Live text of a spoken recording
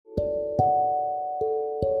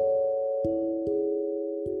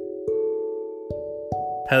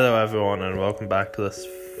Hello everyone and welcome back to this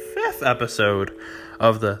 5th episode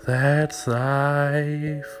of the That's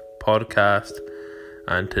Life podcast.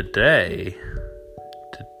 And today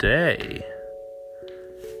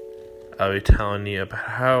I'll be telling you about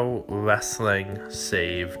how wrestling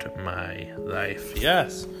saved my life.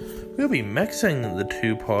 Yes, we'll be mixing the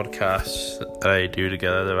two podcasts that I do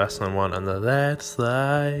together, the wrestling one and the That's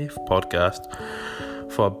Life podcast,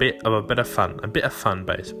 for a bit of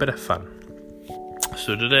fun.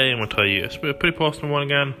 So today I'm going to tell you, it's a pretty personal one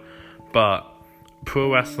again, but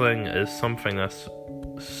pro wrestling is something that's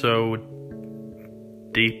so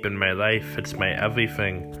deep in my life. It's my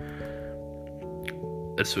everything.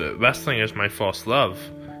 Wrestling is my first love,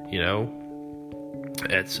 you know.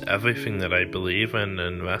 It's everything that I believe in,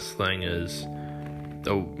 and wrestling is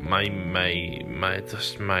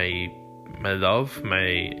my love,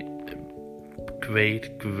 my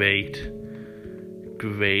great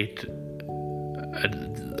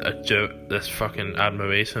this fucking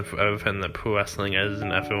admiration for everything that pro wrestling is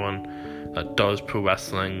and everyone that does pro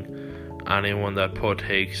wrestling, anyone that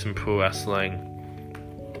partakes in pro wrestling,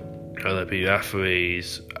 whether it be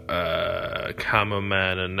referees,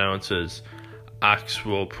 cameramen, announcers,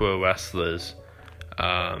 actual pro wrestlers.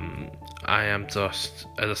 I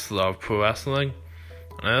just love pro wrestling,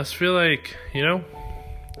 and I just feel like, you know,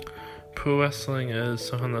 pro wrestling is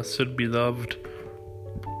something that should be loved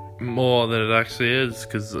more than it actually is,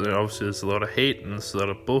 because obviously there's a lot of hate and there's a lot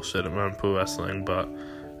of bullshit around pro wrestling, but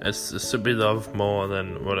it should be loved more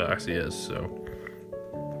than what it actually is. So,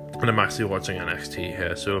 and I'm actually watching NXT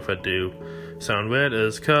here, so if I do sound weird,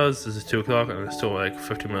 it's because this is 2 o'clock and it's still like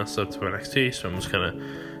 50 minutes up to NXT, so I'm just kind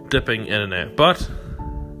of dipping in and out, but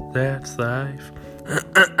that's life.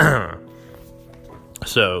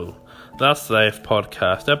 So, That's Life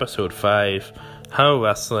podcast, episode 5, how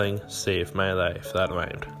wrestling saved my life. That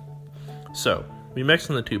rhymed. So, we're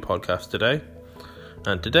mixing the two podcasts today,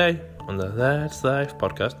 and today, on the That's Life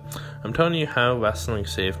podcast, I'm telling you how wrestling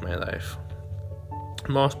saved my life.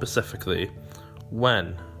 More specifically,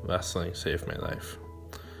 when wrestling saved my life.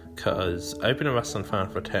 Because I've been a wrestling fan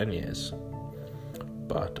for 10 years,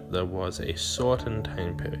 but there was a certain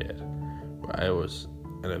time period where I was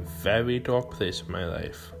in a very dark place in my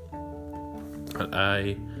life, and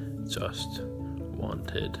I just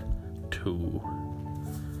wanted to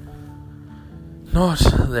not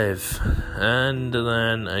live. And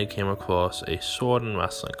then I came across a sword and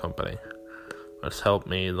wrestling company, which helped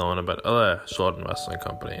me learn about other sword and wrestling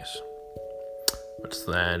companies, which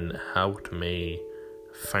then helped me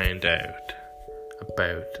find out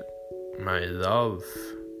about my love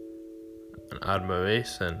and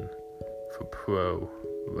admiration for pro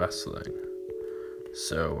wrestling.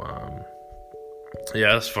 So, yeah,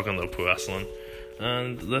 I just fucking love pro wrestling.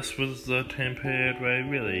 And this was the time period where I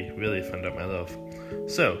really found out my love.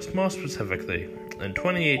 So, more specifically, in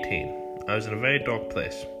 2018, I was in a very dark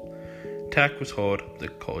place. Tech was hard, the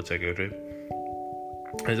college I go to.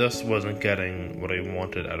 I just wasn't getting what I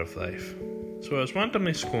wanted out of life. So I was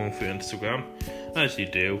randomly scrolling through Instagram, as you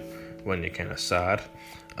do when you're kind of sad.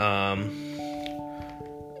 And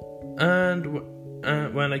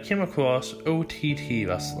when I came across OTT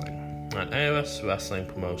Wrestling, an iOS wrestling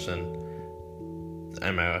promotion.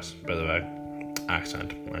 iOS, by the way,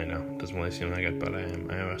 accent, I know, doesn't really seem like it, but I am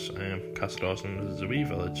iOS. I am Castle Dawson. This is a wee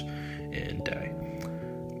village in Derry.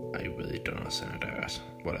 I really don't understand iOS,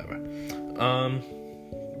 whatever.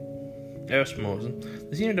 iOS promotion,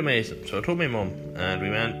 they seemed amazing, so I told my mum, and we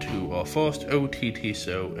went to our first OTT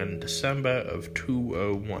show in December of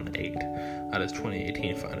 2018. That is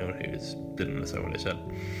 2018 for anyone who didn't understand what I said.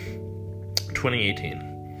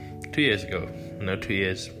 2018, 2 years ago. Now 2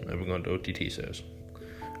 years, I've been going to OTT shows.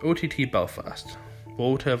 OTT Belfast,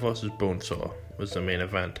 Walter vs. Bonesaw was the main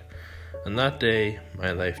event, and that day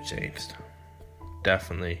my life changed.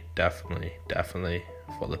 Definitely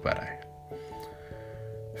for the better.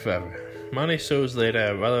 Forever. Many shows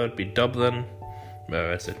later, whether it be Dublin,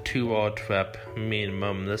 where it's a 2-hour trip, me and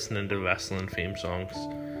mum listening to wrestling theme songs,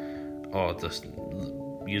 or just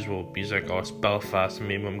usual music, or it's Belfast and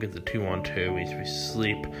me and mum get the 2-on-2, we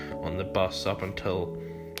sleep on the bus up until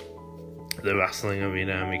the wrestling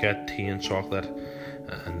arena, and we get tea and chocolate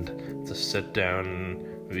and just sit down and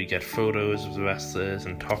we get photos of the wrestlers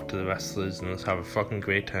and talk to the wrestlers and just have a fucking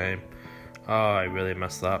great time. Oh, I really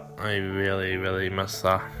miss that. I really miss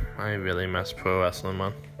that. I really miss pro wrestling,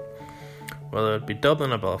 man. Whether it be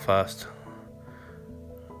Dublin or Belfast,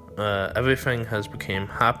 everything has become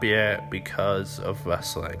happier because of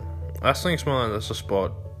wrestling. Wrestling is more than just a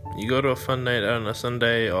sport. You go to a fun night out on a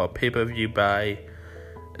Sunday or a pay-per-view buy.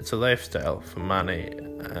 It's a lifestyle for many.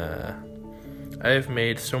 I've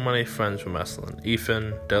made so many friends from wrestling.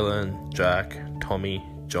 Ethan, Dylan, Jack, Tommy,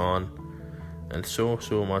 John, and so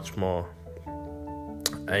much more.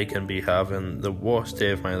 I can be having the worst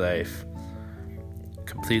day of my life,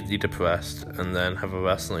 completely depressed, and then have a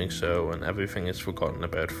wrestling show and everything is forgotten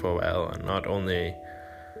about for a while. And not only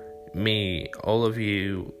me, all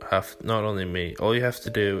you have to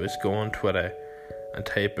do is go on Twitter and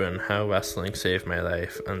type in how wrestling saved my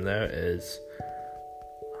life, and there is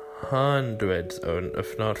hundreds, or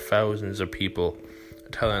if not thousands, of people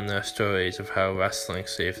telling their stories of how wrestling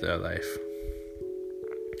saved their life.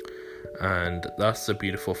 And that's the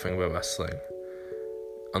beautiful thing about wrestling.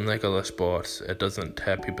 Unlike other sports, it doesn't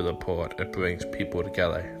tear people apart, it brings people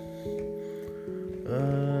together.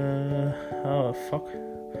 Oh fuck.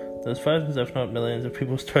 There's thousands if not millions of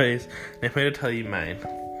people's stories, and I'm here to tell you mine.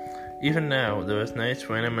 Even now, there is nights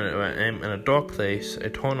when I'm in a dark place, I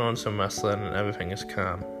turn on some wrestling and everything is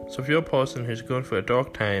calm. So if you're a person who's going through a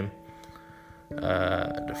dark time,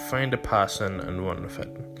 find a passion and run with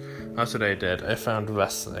it. That's what I did. I found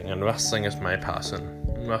wrestling, and wrestling is my passion.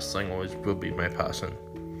 Wrestling always will be my passion.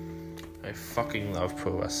 I fucking love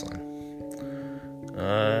pro wrestling.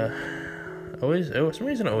 For some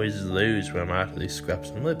reason I always lose when I'm at these scripts.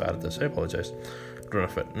 I'm really bad at this, I apologise. Run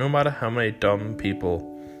with it. No matter how many dumb people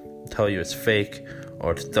tell you it's fake,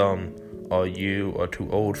 or it's dumb, or you are too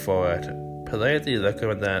old for it, politely look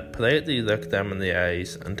them in the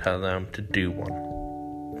eyes and tell them to do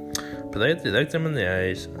one. Politely look them in the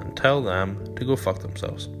eyes and tell them to go fuck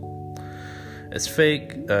themselves. It's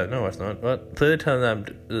fake. No, it's not. But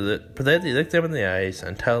politely look them in the eyes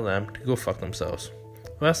and tell them to go fuck themselves.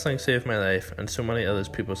 Wrestling saved my life and so many other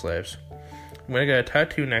people's lives. I'm gonna get a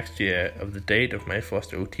tattoo next year of the date of my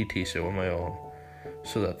first OTT show on my own,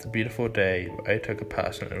 so that the beautiful day I took a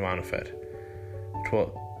passion and ran with it.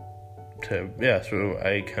 So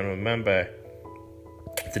I can remember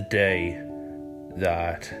the day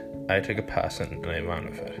that I took a passion and I ran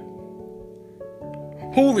with it.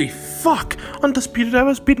 Holy fuck! Undisputed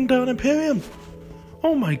Era's beating down Imperium!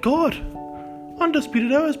 Oh my god!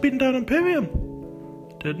 Undisputed Era's beating down Imperium!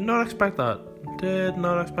 Did not expect that.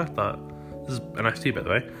 This is NXT, by the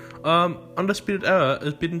way. Undisputed Era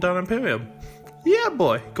is beating down Imperium. Yeah,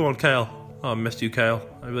 boy. Go on, Kyle. Oh, I missed you, Kyle.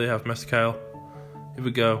 I really have missed Kyle. Here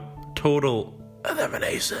we go. Total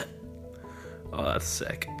elimination. Oh, that's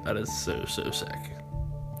sick. That is so sick.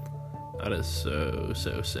 That is so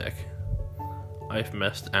sick. I've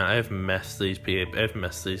missed these people. I've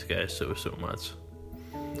missed these guys so much.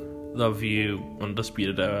 Love you,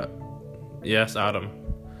 Undisputed Era. Yes, Adam.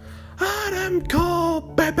 Adam Cole,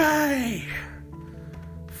 baby!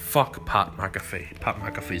 Fuck Pat McAfee. Pat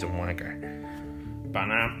McAfee's a wanker.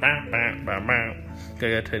 Gotta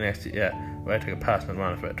get to the next, where I took a pass and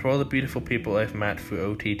ran for it. To all the beautiful people I've met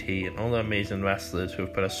through OTT and all the amazing wrestlers who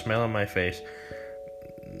have put a smile on my face.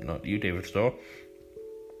 Not you, David Starr.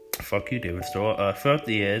 Fuck you, David Starr. Throughout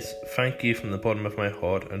the years, thank you from the bottom of my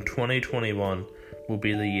heart, and 2021 will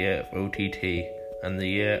be the year of OTT, and the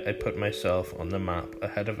year I put myself on the map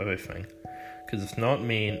ahead of everything. Because it's not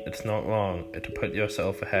mean, it's not wrong to put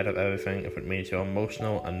yourself ahead of everything if it means your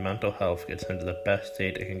emotional and mental health gets into the best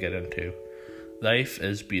state it can get into. Life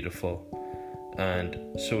is beautiful, and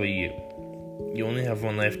so are you. You only have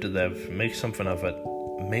one life to live. Make something of it.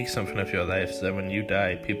 Make something of your life so that when you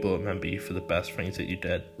die, people remember you for the best things that you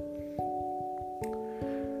did.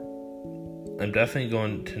 I'm definitely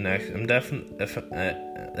going to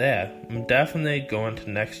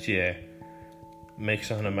next year make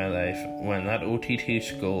something of my life. When that OTT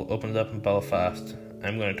school opens up in Belfast,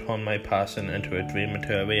 I'm going to turn my passion into a dream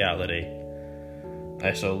into a reality.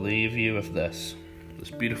 I shall leave you with this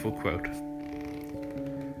beautiful quote.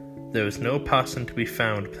 There is no passion to be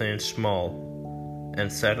found playing small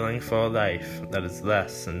and settling for a life that is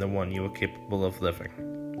less than the one you are capable of living.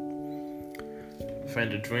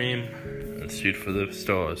 Find a dream and shoot for the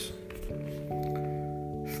stars.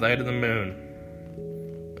 Fly to the moon,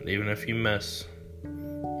 and even if you miss,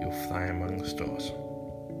 you'll fly among the stars.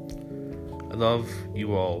 I love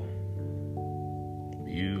you all.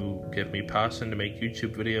 You give me passion to make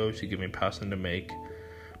YouTube videos, you give me passion to make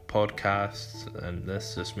podcasts, and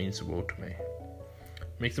this just means the world to me.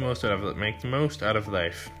 Make the most out of it. Make the most out of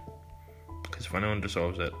life. Because if anyone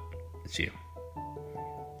deserves it, it's you.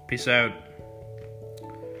 Peace out.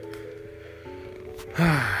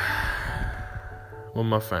 One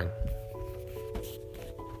more thing.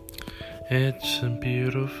 It's a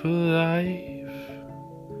beautiful life.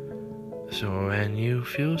 So when you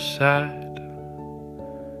feel sad,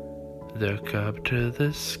 look up to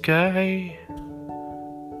the sky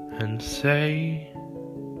and say,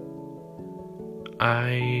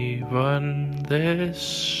 I run this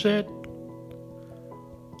shit.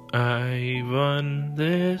 I run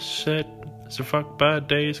this shit. So fuck bad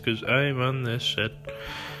days, cause I run this shit.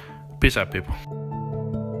 Peace out, people.